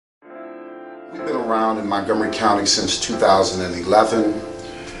We've been around in Montgomery County since 2011.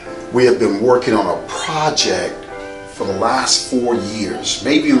 We have been working on a project for the last 4 years,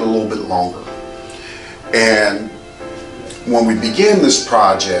 maybe even a little bit longer. And when we began this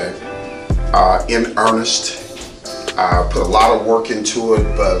project in earnest, put a lot of work into it,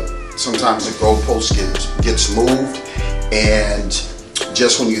 but sometimes the goalpost gets moved, and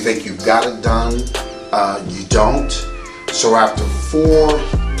just when you think you've got it done, you don't. So after 4+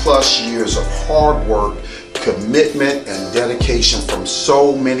 years of hard work, commitment, and dedication from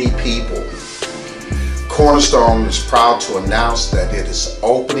so many people, Cornerstone is proud to announce that it is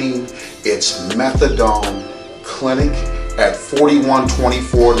opening its Methadone Clinic at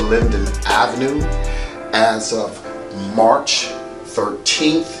 4124 Linden Avenue as of March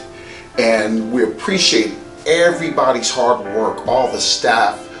 13th. And we appreciate everybody's hard work, all the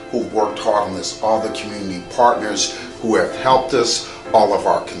staff who've worked hard on this, all the community partners who have helped us, all of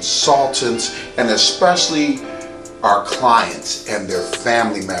our consultants, and especially our clients and their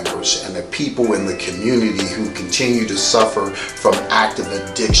family members and the people in the community who continue to suffer from active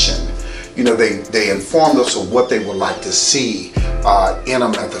addiction. You know, they informed us of what they would like to see in a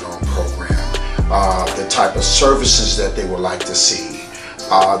methadone program, the type of services that they would like to see,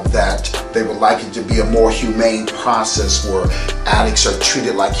 that they would like it to be a more humane process where addicts are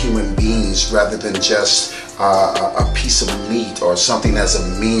treated like human beings rather than just a piece of meat or something as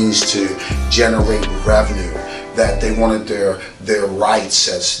a means to generate revenue, that they wanted their rights,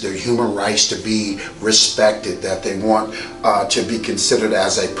 as their human rights, to be respected, that they want to be considered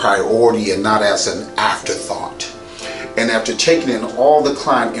as a priority and not as an afterthought. And after taking in all the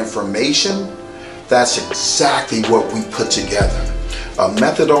client information, that's exactly what we put together. A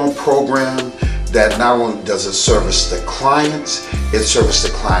methadone program that not only does it service the clients, it services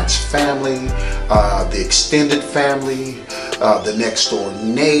the client's family, the extended family, the next door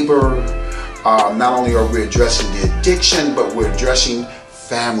neighbor. Not only are we addressing the addiction, but we're addressing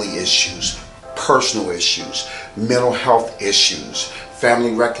family issues, personal issues, mental health issues,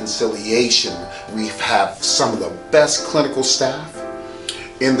 family reconciliation. We have some of the best clinical staff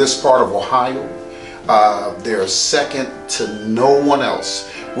in this part of Ohio. They're second to no one else.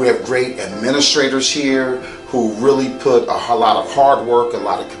 We have great administrators here who really put a lot of hard work, a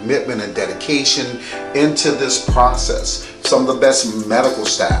lot of commitment and dedication into this process. Some of the best medical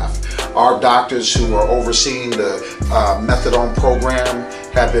staff. Our doctors who are overseeing the methadone program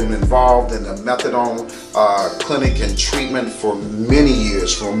have been involved in the methadone clinic and treatment for many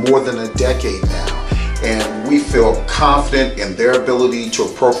years, for more than a decade now. And we feel confident in their ability to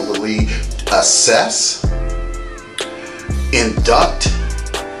appropriately assess, induct,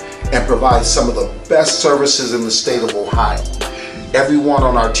 and provide some of the best services in the state of Ohio. Everyone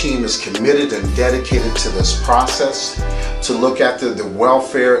on our team is committed and dedicated to this process to look after the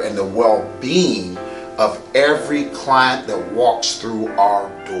welfare and the well-being of every client that walks through our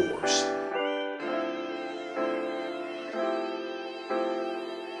doors.